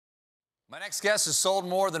My next guest has sold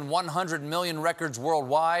more than 100 million records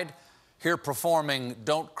worldwide. Here performing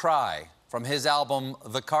Don't Cry from his album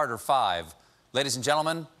The Carter 5. Ladies and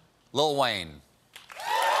gentlemen, Lil Wayne.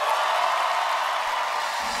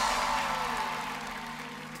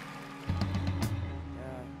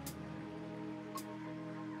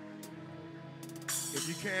 If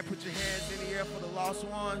you can, put your hands in the air for the lost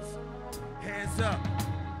ones. Hands up.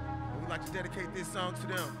 We'd like to dedicate this song to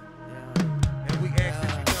them. And we ask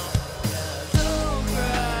that you don't. Don't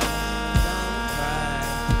cry,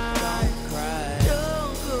 don't cry,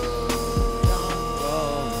 don't go,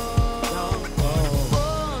 don't go.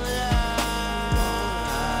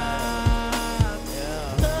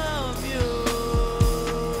 Love you.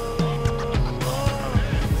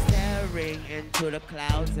 Staring into the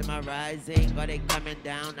clouds, am I rising? Are they coming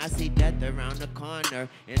down? I see death around the corner.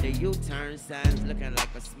 And the U-turn signs looking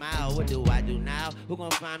like a smile. What do I do now? Who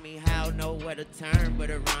gon' find me how? Nowhere to turn but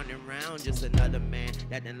around and round. Just another man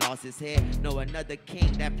that done lost his head. No, another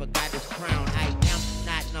king that forgot his crown. I am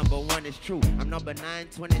not number one, it's true. I'm number 9,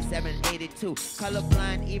 27, 82.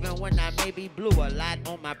 Colorblind even when I may be blue. A lot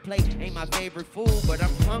on my plate ain't my favorite food, but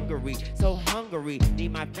I'm hungry, so hungry.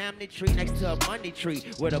 Need my family tree next to a money tree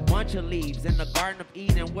with a bunch of leaves. In the Garden of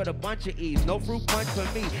Eden with a bunch of Eves. No fruit punch for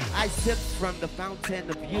me. I sip from the fountain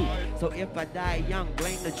of youth. So if I die young,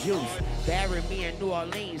 blame the juice. Bury me in New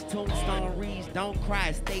Orleans. Tombstone reads, don't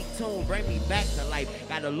cry, stay tuned. Bring me back to life.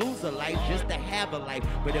 Gotta lose a life just to have a life.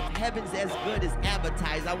 But if heaven's as good as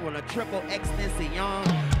advertised, I want a triple extension on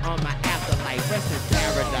my afterlife. Rest in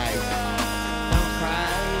paradise. Don't cry,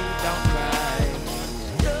 don't cry.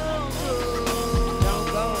 Don't go, don't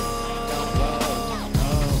go, don't go.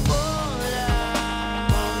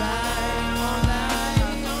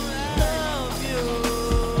 Love you.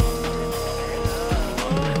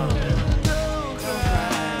 Don't cry,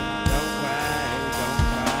 don't cry, don't cry.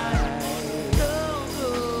 Don't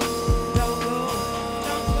go, don't go,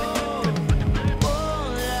 don't go.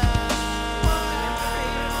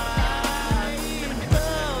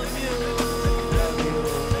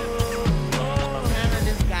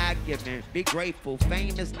 Be grateful,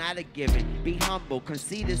 fame is not a given. Be humble,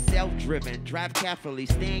 conceited, self-driven. Drive carefully,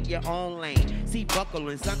 stay in your own lane. See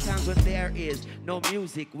buckling, sometimes when there is no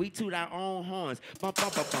music, we toot our own horns. Bump,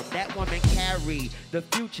 bump, bump, bump. That woman carried the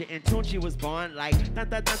future, and Tunchi was born like dun,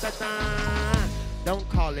 dun, dun, dun, dun. Don't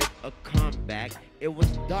call it a comeback. It was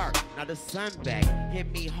dark, now the sun back. Hit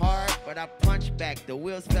me hard, but I punched back. The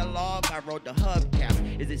wheels fell off, I rode the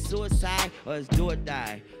hubcap. Is it suicide or is do or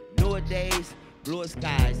die? Newer days, bluer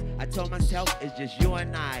skies. I told myself it's just you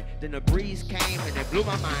and I. Then the breeze came and it blew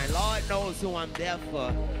my mind. Lord knows who I'm there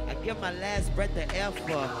for. I give my last breath to air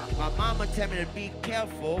for. My mama tell me to be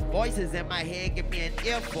careful. Voices in my head give me an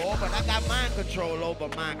earful. But I got mind control over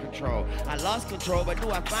mind control. I lost control but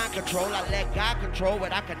knew I find control. I let God control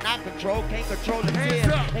what I cannot control. Can't control the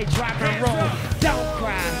tears, they drop and roll. Don't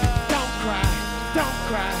cry, don't cry, don't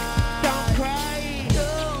cry, don't cry.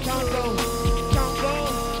 Don't go, don't go,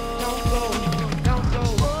 don't go.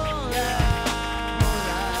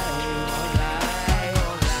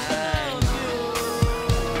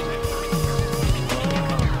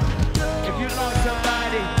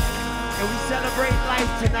 Celebrate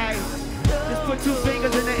life tonight. Just put 2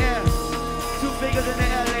 fingers in the air. 2 fingers in the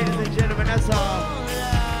air, ladies and gentlemen, that's all.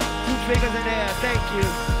 2 fingers in the air, thank you.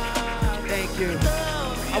 Thank you.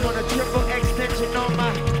 I want a triple extension on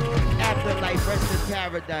my afterlife. Rest in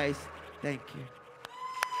paradise. Thank you.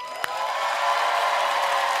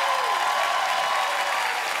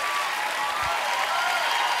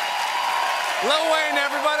 Lil Wayne,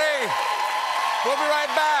 everybody. We'll be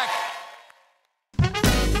right back.